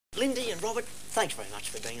Lindy and Robert, thanks very much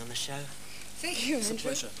for being on the show. Thank you, Andrew. It's a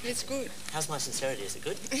pleasure. It's good. How's my sincerity? Is it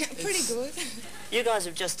good? Pretty good. You guys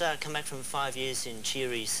have just come back from 5 years in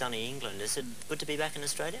cheery, sunny England. Is it good to be back in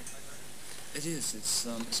Australia? It is. It's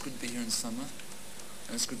good to be here in summer,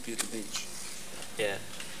 and it's good to be at the beach. Yeah.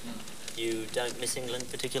 You don't miss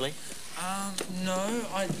England particularly? No,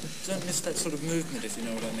 I don't miss that sort of movement, if you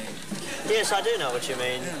know what I mean. Yes, I do know what you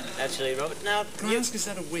mean, Yeah. actually, Robert. Now, Can I ask, is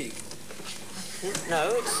that a wig?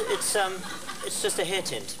 No, it's just a hair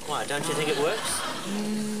tint. Why, don't you think it works?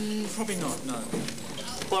 Probably not, no.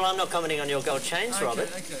 Well, I'm not commenting on your gold chains, Okay, Robert.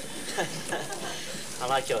 okay. I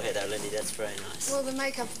like your hair, though, Lindy. That's very nice. Well, the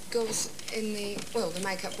makeup girls in the... Well, the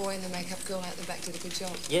makeup boy and the makeup girl out the back did a good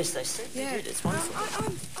job. Yes, they certainly did. It's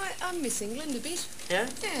wonderful. I miss England a bit. Yeah?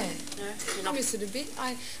 Yeah. Yeah, I miss it a bit.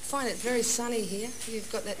 I find it very sunny here.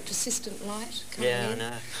 You've got that persistent light coming in. I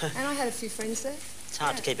know. And I had a few friends there. It's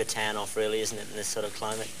hard to keep a tan off, really, isn't it, in this sort of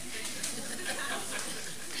climate?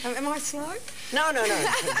 Am I slow? No.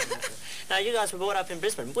 Now, you guys were brought up in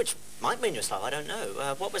Brisbane, which might mean you're slow, I don't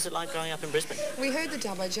know. What was it like growing up in Brisbane? We heard the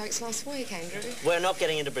Dubbo jokes last week, Andrew. We're not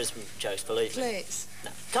getting into Brisbane jokes, believe me. Please.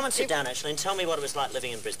 No. Come and sit down, actually, and tell me what it was like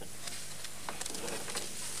living in Brisbane.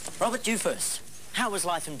 Robert, you first. How was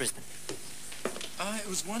life in Brisbane? It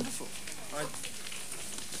was wonderful. I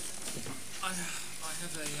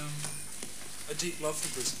have a deep love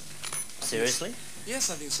for Brisbane. Seriously? Yes,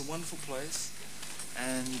 I think it's a wonderful place.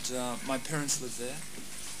 And my parents live there,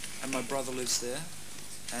 and my brother lives there,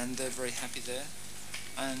 and they're very happy there.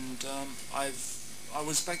 And I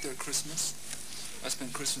was back there at Christmas. I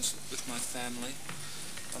spent Christmas with my family,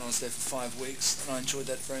 and I was there for 5 weeks, and I enjoyed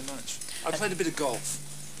that very much. I played a bit of golf.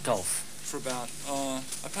 Golf? For about,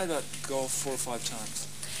 I played about golf 4 or 5 times.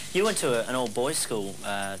 You went to an all-boys school,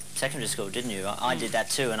 secondary school, didn't you? I did that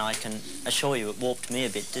too, and I can assure you it warped me a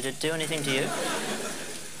bit. Did it do anything to you?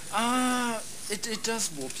 It does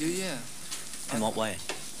warp you, yeah. In what way?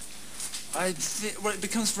 Well, it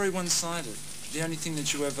becomes very one-sided. The only thing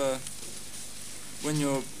that you ever, when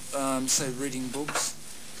you're, say, reading books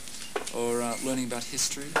or learning about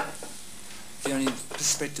history, the only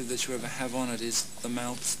perspective that you ever have on it is the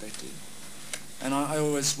male perspective. And I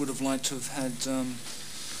always would have liked to have had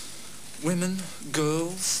women,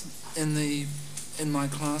 girls, in my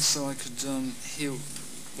class, so I could hear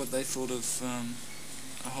what they thought of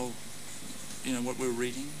a whole, you know, what we were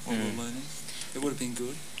reading, what we were learning. It would have been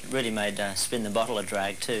good. It really made Spin the Bottle a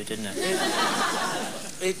drag too, didn't it?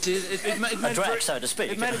 It did. It made a drag, so to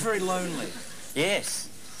speak. It made it very lonely. Yes,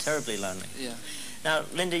 terribly lonely. Yeah. Now,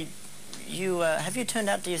 Lindy, you have you turned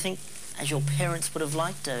out, do you think, as your parents would have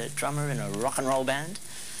liked, a drummer in a rock and roll band?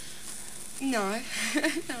 No.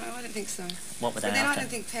 No, I don't think so. What were they But then after? I don't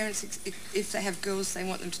think parents, if they have girls, they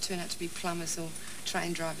want them to turn out to be plumbers or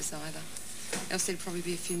train drivers either. Else there'd probably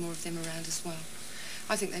be a few more of them around as well.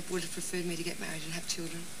 I think they would have preferred me to get married and have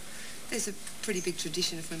children. There's a pretty big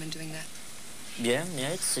tradition of women doing that. Yeah,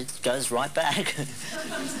 it goes right back.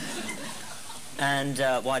 And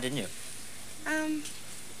why didn't you?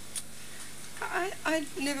 I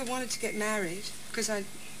never wanted to get married because I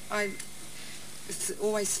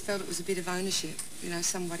always felt it was a bit of ownership, you know,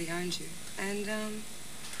 somebody owned you. And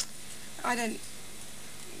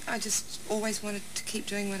I just always wanted to keep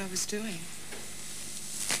doing what I was doing.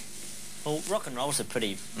 Well, rock and roll's a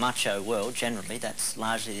pretty macho world, generally. That's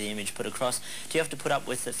largely the image put across. Do you have to put up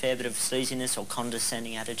with a fair bit of sleaziness or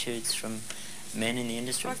condescending attitudes from men in the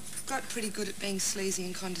industry? I've got pretty good at being sleazy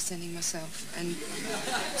and condescending myself, and...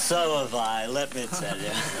 So have I, let me tell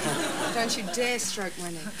you. Don't you dare stroke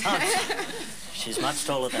my neck. Oh, she's much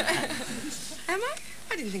taller than I am. Am I?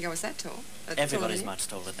 I didn't think I was that tall. Everybody's much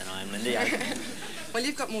taller than I am, Lindy. Well,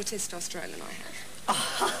 you've got more testosterone than I have.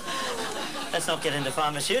 Let's not get into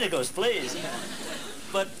pharmaceuticals, please.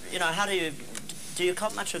 But, you know, how do you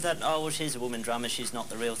cop much of that, oh, well, she's a woman drummer, she's not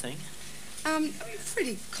the real thing?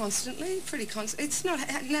 Pretty constantly, It's not,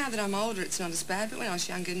 now that I'm older, it's not as bad, but when I was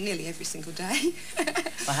younger, nearly every single day.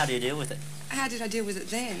 Well, how do you deal with it? How did I deal with it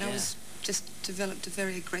then? Yeah. I was just developed a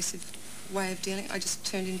very aggressive way of dealing. I just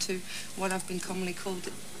turned into what I've been commonly called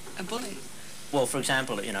a bully. Well, for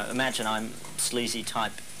example, you know, imagine I'm sleazy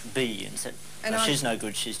type B and said, And no, she's no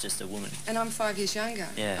good, she's just a woman. And I'm 5 years younger.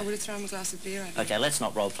 Yeah. I would have thrown a glass of beer over. Okay, let's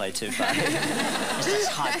not role play too far. Just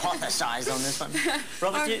hypothesise on this one.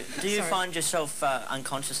 Robert, do you find yourself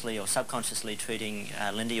unconsciously or subconsciously treating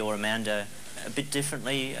Lindy or Amanda a bit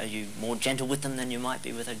differently? Are you more gentle with them than you might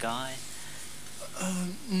be with a guy?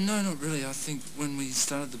 No, not really. I think when we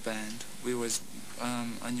started the band, we always,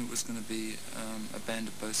 I knew it was going to be a band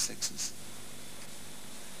of both sexes.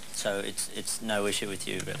 So it's no issue with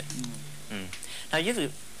you, really? No. Now,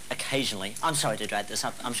 you've occasionally, I'm sorry to drag this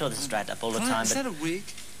up, I'm sure this is dragged up all the time, Is but... that a wig?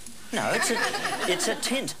 No, it's a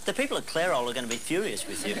tint. The people at Clairol are going to be furious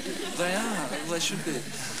with you. They are. Well, they should be.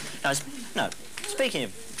 No, speaking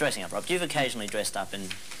of dressing up, Rob, you've occasionally dressed up in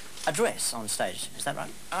a dress on stage, is that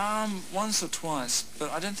right? Once or twice,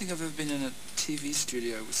 but I don't think I've ever been in a TV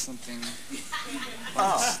studio with something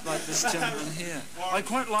like this gentleman here. I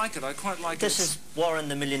quite like it. This is Warren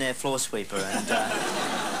the Millionaire Floor Sweeper, and...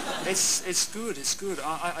 It's good.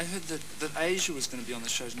 I heard that Asia was going to be on the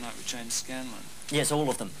show tonight with James Scanlon. Yes, all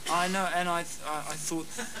of them. I know, and I thought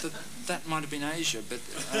that might have been Asia, but...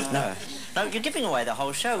 No, you're giving away the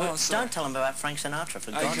whole show. Oh, don't tell them about Frank Sinatra,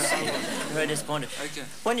 for God's sake. I'm very disappointed. Okay.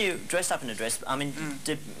 When you dressed up in a dress, I mean,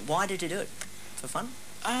 why did you do it? For fun?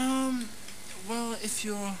 Well, if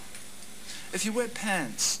you wear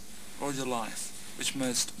pants all your life, which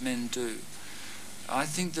most men do, I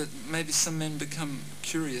think that maybe some men become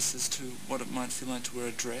curious as to what it might feel like to wear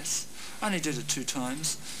a dress. I only did it 2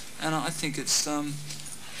 times, and I think it's...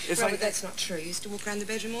 Robert, that's not true. You used to walk around the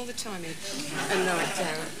bedroom all the time in a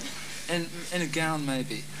nightgown. In a gown,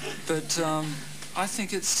 maybe. But I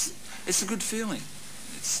think it's a good feeling.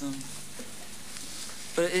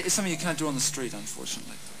 But it's something you can't do on the street,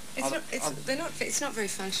 unfortunately. It's not very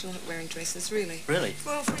functional at wearing dresses, really. Really?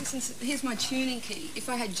 Well, for instance, here's my tuning key. If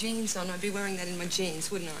I had jeans on, I'd be wearing that in my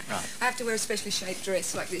jeans, wouldn't I? Right. I have to wear a specially shaped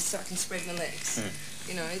dress like this so I can spread my legs.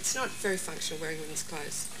 You know, it's not very functional wearing women's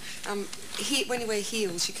clothes. When you wear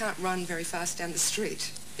heels, you can't run very fast down the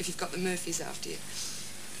street if you've got the Murphys after you.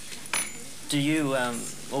 Do you,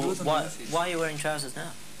 why are you wearing trousers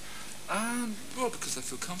now? Well, because I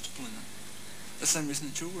feel comfortable in them. The same reason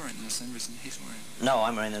that you're wearing them, the same reason he's wearing them. No,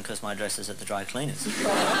 I'm wearing them because my dress is at the dry cleaners.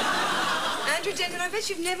 Andrew Denton, I bet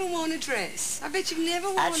you've never worn a dress. I bet you've never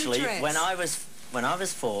worn a dress. Actually, when I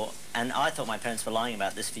was 4, and I thought my parents were lying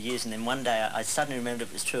about this for years, and then one day I suddenly remembered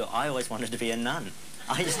it was true. I always wanted to be a nun.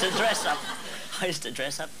 I used to dress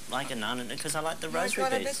up like a nun because I liked the rosary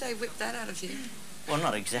beads. I bet they whipped that out of you. Well,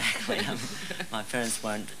 not exactly. My parents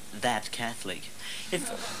weren't that Catholic.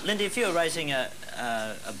 Lindy, if you were raising a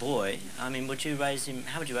boy, I mean, would you raise him?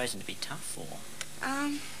 How would you raise him to be tough, or?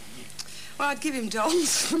 Well, I'd give him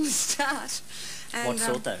dolls from the start. And, what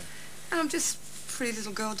sort, though? Just pretty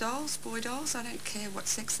little girl dolls, boy dolls. I don't care what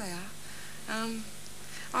sex they are.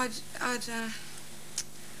 I'd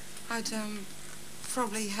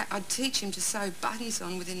teach him to sew buttons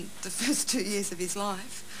on within the first 2 years of his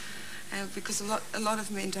life. Because a lot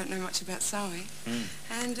of men don't know much about sewing.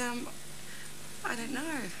 And I don't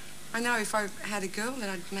know. I know if I had a girl, then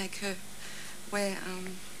I'd make her wear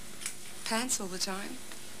pants all the time.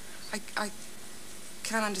 I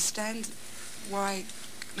can't understand why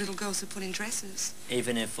little girls are put in dresses.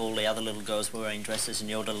 Even if all the other little girls were wearing dresses and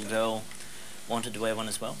your little girl wanted to wear one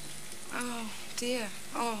as well? Oh, dear.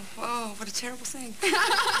 Oh, what a terrible thing.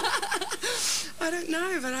 I don't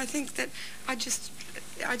know, but I think that I just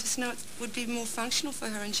know it would be more functional for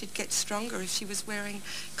her, and she'd get stronger if she was wearing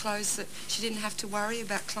clothes that she didn't have to worry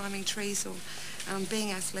about climbing trees or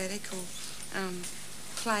being athletic or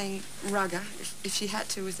playing rugger. If she had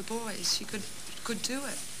to with the boys, she could do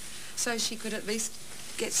it. So she could at least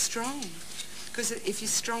get strong. Because if you're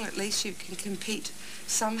strong, at least you can compete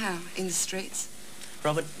somehow in the streets.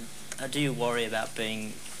 Robert, do you worry about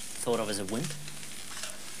being thought of as a wimp?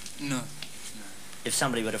 No. If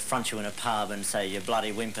somebody were to front you in a pub and say, you're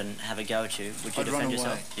bloody wimp, and have a go at you, would you defend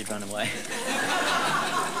yourself? You'd run away.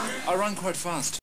 I run quite fast.